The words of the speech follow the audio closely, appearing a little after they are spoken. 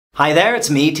Hi there, it's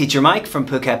me, Teacher Mike from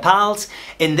Phuket Pals.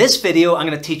 In this video, I'm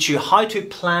going to teach you how to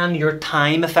plan your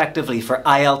time effectively for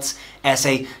IELTS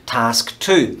Essay Task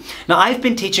 2. Now, I've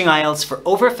been teaching IELTS for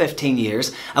over 15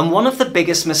 years, and one of the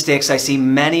biggest mistakes I see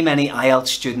many IELTS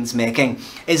students making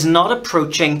is not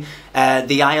approaching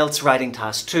the IELTS Writing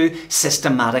Task 2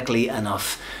 systematically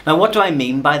enough. Now, what do I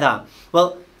mean by that?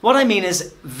 Well, what I mean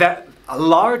is a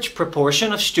large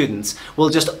proportion of students will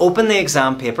just open the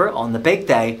exam paper on the big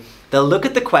day. They'll look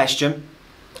at the question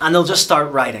and they'll just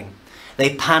start writing.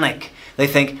 They panic. They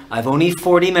think, I've only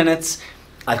 40 minutes,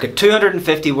 I've got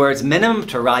 250 words minimum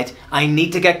to write, I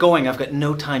need to get going, I've got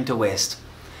no time to waste.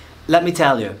 Let me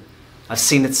tell you, I've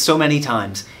seen it so many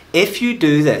times. If you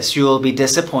do this, you will be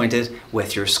disappointed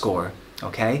with your score,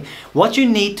 okay? What you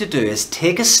need to do is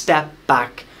take a step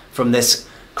back from this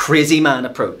crazy man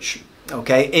approach,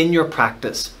 okay, in your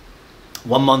practice.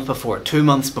 1 month before, 2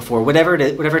 months before, whatever it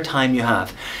is, whatever time you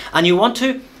have. And you want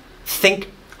to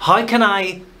think, how can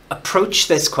I approach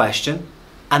this question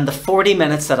and the 40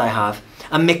 minutes that I have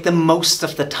and make the most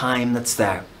of the time that's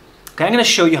there? Okay, I'm going to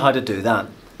show you how to do that.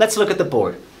 Let's look at the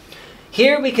board.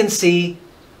 Here we can see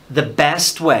the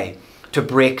best way to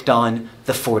break down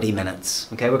the 40 minutes.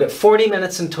 Okay, we've got 40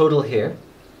 minutes in total here.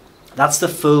 That's the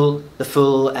full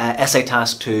Essay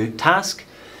Task 2 task.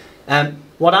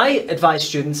 What I advise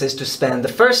students is to spend the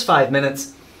first 5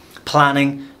 minutes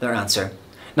planning their answer.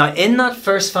 Now, in that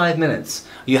first 5 minutes,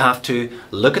 you have to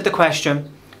look at the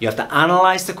question, you have to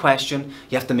analyze the question,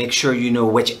 you have to make sure you know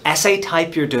which essay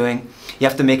type you're doing, you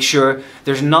have to make sure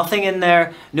there's nothing in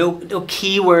there, no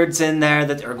keywords in there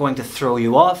that are going to throw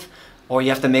you off, or you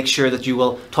have to make sure that you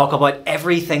will talk about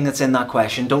everything that's in that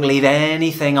question. Don't leave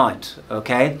anything out,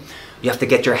 okay? You have to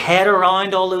get your head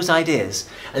around all those ideas,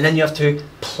 and then you have to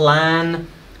plan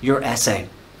your essay.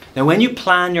 Now, when you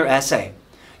plan your essay,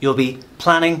 you'll be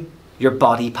planning your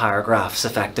body paragraphs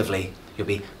effectively. You'll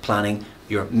be planning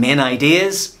your main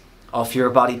ideas of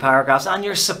your body paragraphs and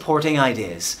your supporting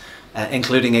ideas,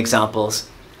 including examples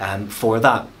for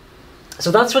that.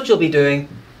 So that's what you'll be doing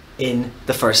in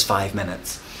the first 5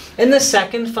 minutes. In the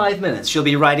second 5 minutes, you'll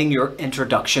be writing your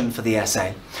introduction for the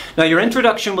essay. Now, your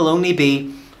introduction will only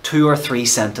be 2 or 3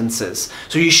 sentences.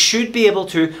 So you should be able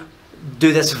to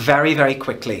do this very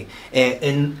quickly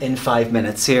in 5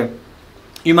 minutes here.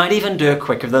 You might even do it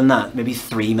quicker than that, maybe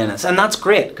 3 minutes. And that's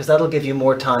great, because that'll give you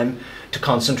more time to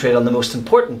concentrate on the most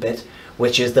important bit,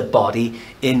 which is the body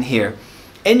in here.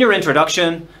 In your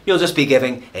introduction, you'll just be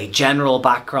giving a general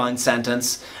background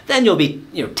sentence. Then you'll be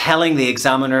telling the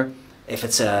examiner, if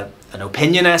it's an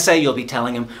opinion essay, you'll be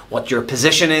telling him what your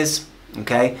position is,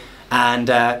 okay? And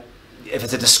if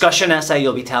it's a discussion essay,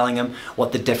 you'll be telling him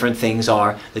what the different things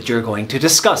are that you're going to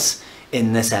discuss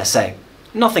in this essay.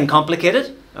 Nothing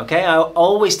complicated, okay? I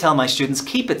always tell my students,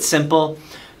 keep it simple.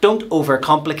 Don't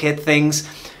overcomplicate things.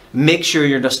 Make sure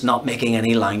you're just not making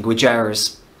any language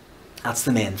errors. That's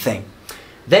the main thing.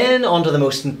 Then on to the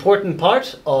most important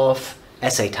part of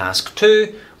Essay Task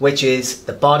 2, which is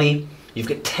the body. You've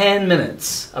got 10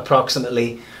 minutes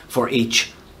approximately for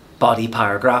each body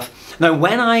paragraph. Now,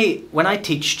 when I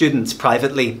teach students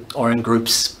privately or in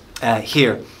groups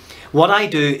here, what I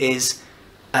do is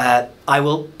I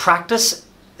will practice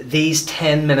these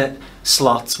 10-minute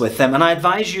slots with them, and I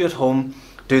advise you at home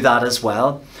do that as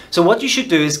well. So what you should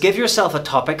do is give yourself a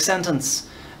topic sentence.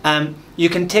 You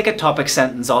can take a topic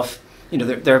sentence off,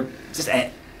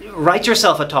 write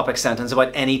yourself a topic sentence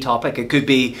about any topic. It could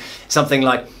be something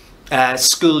like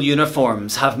school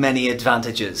uniforms have many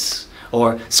advantages,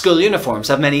 or school uniforms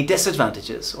have many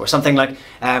disadvantages, or something like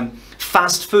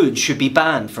fast food should be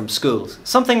banned from schools.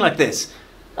 Something like this.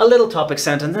 A little topic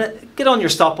sentence, get on your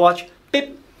stopwatch,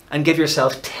 beep, and give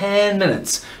yourself 10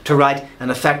 minutes to write an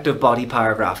effective body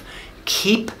paragraph.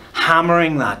 Keep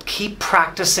hammering that, keep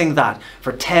practicing that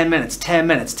for 10 minutes, 10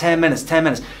 minutes, 10 minutes, 10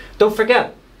 minutes. Don't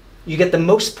forget, you get the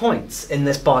most points in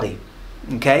this body,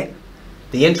 okay?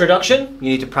 The introduction, you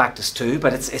need to practice too,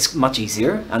 but it's much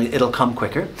easier and it'll come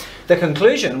quicker. The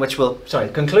conclusion, which we'll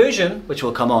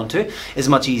come on to, is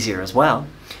much easier as well.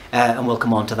 And we'll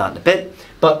come on to that in a bit.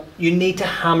 But you need to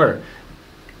hammer.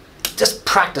 Just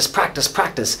practice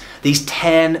these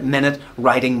 10-minute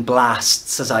writing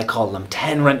blasts, as I call them.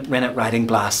 10-minute writing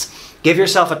blasts. Give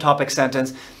yourself a topic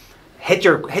sentence, hit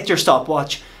your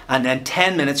stopwatch, and then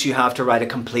 10 minutes you have to write a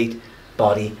complete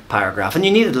body paragraph, and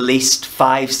you need at least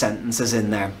 5 sentences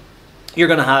in there. You're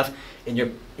going to have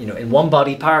in one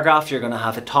body paragraph, you're going to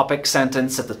have a topic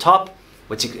sentence at the top,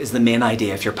 which is the main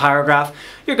idea of your paragraph.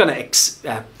 You're going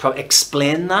to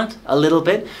explain that a little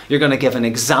bit. You're going to give an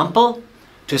example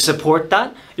to support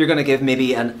that. You're going to give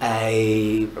maybe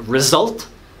a result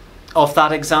of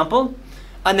that example.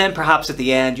 And then perhaps at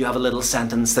the end you have a little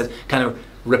sentence that kind of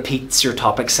repeats your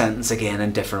topic sentence again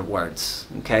in different words.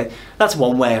 Okay, that's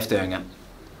one way of doing it.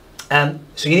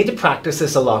 So you need to practice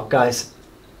this a lot, guys.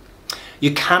 I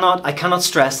cannot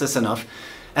stress this enough.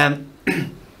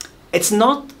 It's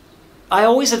not, I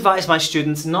always advise my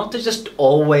students not to just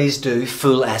always do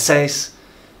full essays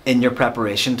in your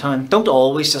preparation time. Don't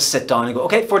always just sit down and go,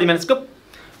 okay, 40 minutes, go,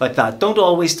 like that. Don't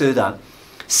always do that.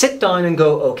 Sit down and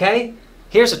go, okay,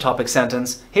 here's a topic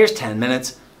sentence, here's 10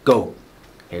 minutes, go.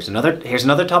 Here's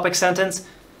another topic sentence,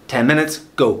 10 minutes,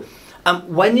 go.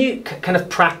 When you kind of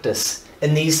practice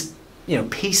in these,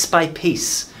 piece by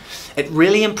piece, it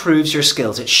really improves your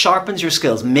skills, it sharpens your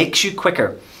skills, makes you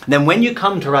quicker. And then when you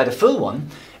come to write a full one,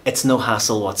 it's no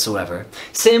hassle whatsoever.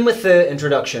 Same with the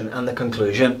introduction and the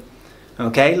conclusion.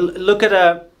 Okay, look at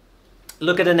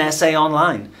an essay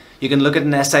online. You can look at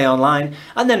an essay online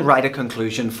and then write a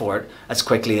conclusion for it as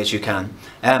quickly as you can.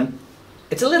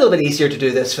 It's a little bit easier to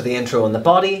do this for the intro and the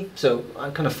body, so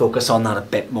I'll kind of focus on that a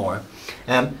bit more.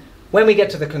 When we get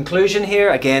to the conclusion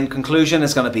here, again, conclusion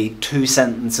is going to be 2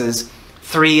 sentences,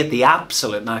 3 at the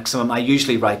absolute maximum. I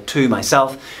usually write 2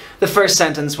 myself. The first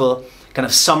sentence will kind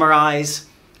of summarize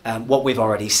what we've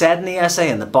already said in the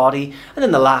essay and the body, and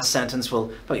then the last sentence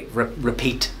will probably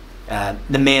repeat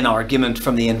the main argument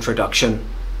from the introduction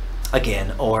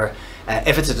again, or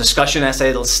if it's a discussion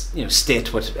essay, it'll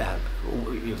state what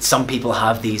some people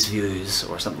have these views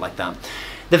or something like that.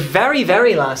 The very,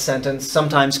 very last sentence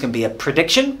sometimes can be a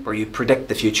prediction, where you predict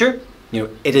the future.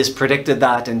 It is predicted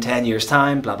that in 10 years'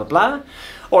 time, blah, blah, blah.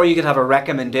 Or you could have a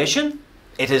recommendation.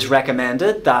 It is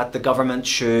recommended that the government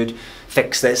should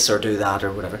fix this or do that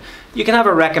or whatever. You can have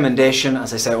a recommendation,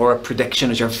 as I say, or a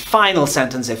prediction as your final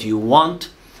sentence if you want.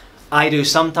 I do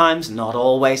sometimes, not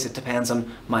always. It depends on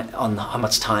how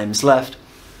much time's left.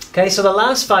 Okay, so the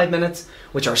last 5 minutes,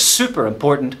 which are super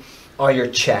important, are your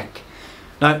check.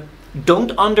 Now,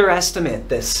 don't underestimate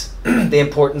this, the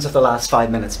importance of the last 5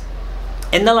 minutes.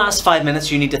 In the last 5 minutes,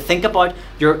 you need to think about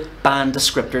your band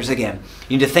descriptors again.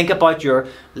 You need to think about your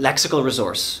lexical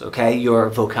resource, okay, your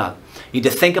vocab. You need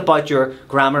to think about your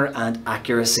grammar and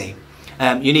accuracy.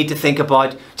 You need to think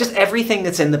about just everything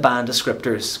that's in the band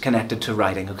descriptors connected to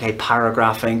writing, okay,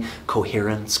 paragraphing,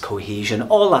 coherence, cohesion,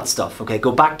 all that stuff, okay.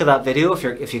 Go back to that video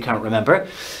if you can't remember.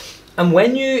 And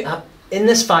when you, in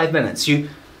this 5 minutes, you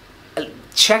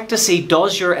check to see,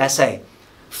 does your essay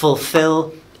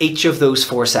fulfill each of those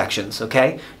 4 sections,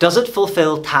 okay? Does it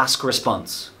fulfill task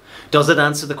response? Does it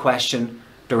answer the question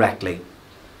directly?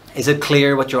 Is it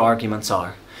clear what your arguments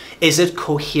are? Is it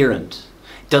coherent?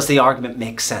 Does the argument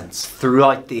make sense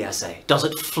throughout the essay? Does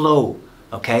it flow,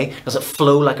 okay? Does it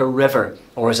flow like a river,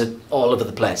 or is it all over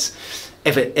the place?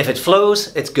 If it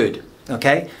flows, it's good,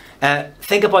 okay?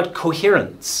 Think about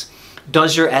coherence.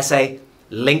 Does your essay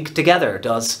link together?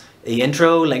 Does the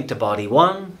intro link to body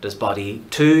 1? Does body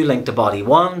 2 link to body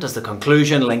 1? Does the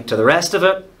conclusion link to the rest of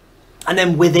it? And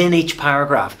then within each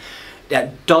paragraph,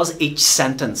 does each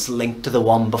sentence link to the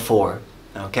one before?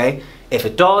 Okay, if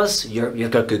it does,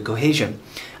 you've got good cohesion.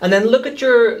 And then look at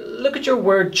your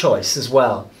word choice as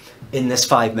well in this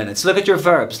 5 minutes. Look at your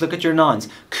verbs, look at your nouns.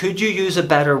 Could you use a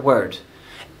better word?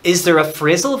 Is there a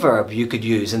phrasal verb you could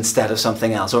use instead of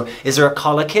something else? Or is there a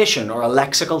collocation or a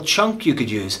lexical chunk you could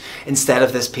use instead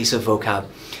of this piece of vocab?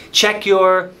 Check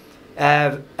your,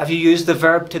 have you used the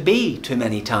verb to be too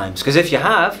many times? Because if you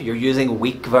have, you're using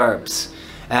weak verbs.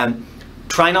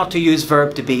 Try not to use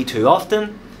verb to be too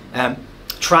often.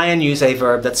 Try and use a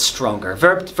verb that's stronger.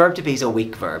 Verb to be is a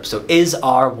weak verb. So is,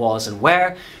 are, was, and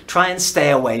were. Try and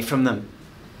stay away from them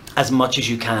as much as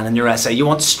you can in your essay. You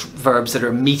want verbs that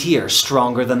are meatier,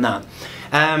 stronger than that.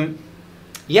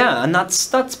 Yeah, and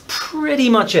that's pretty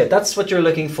much it. That's what you're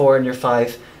looking for in your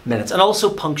 5 minutes. And also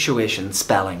punctuation,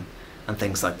 spelling, and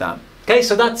things like that. Okay,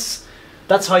 so that's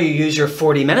how you use your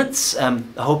 40 minutes. I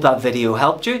hope that video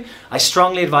helped you. I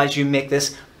strongly advise you make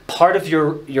this part of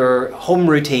your home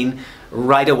routine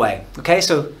right away. Okay,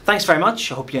 so thanks very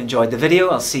much. I hope you enjoyed the video.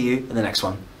 I'll see you in the next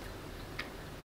one.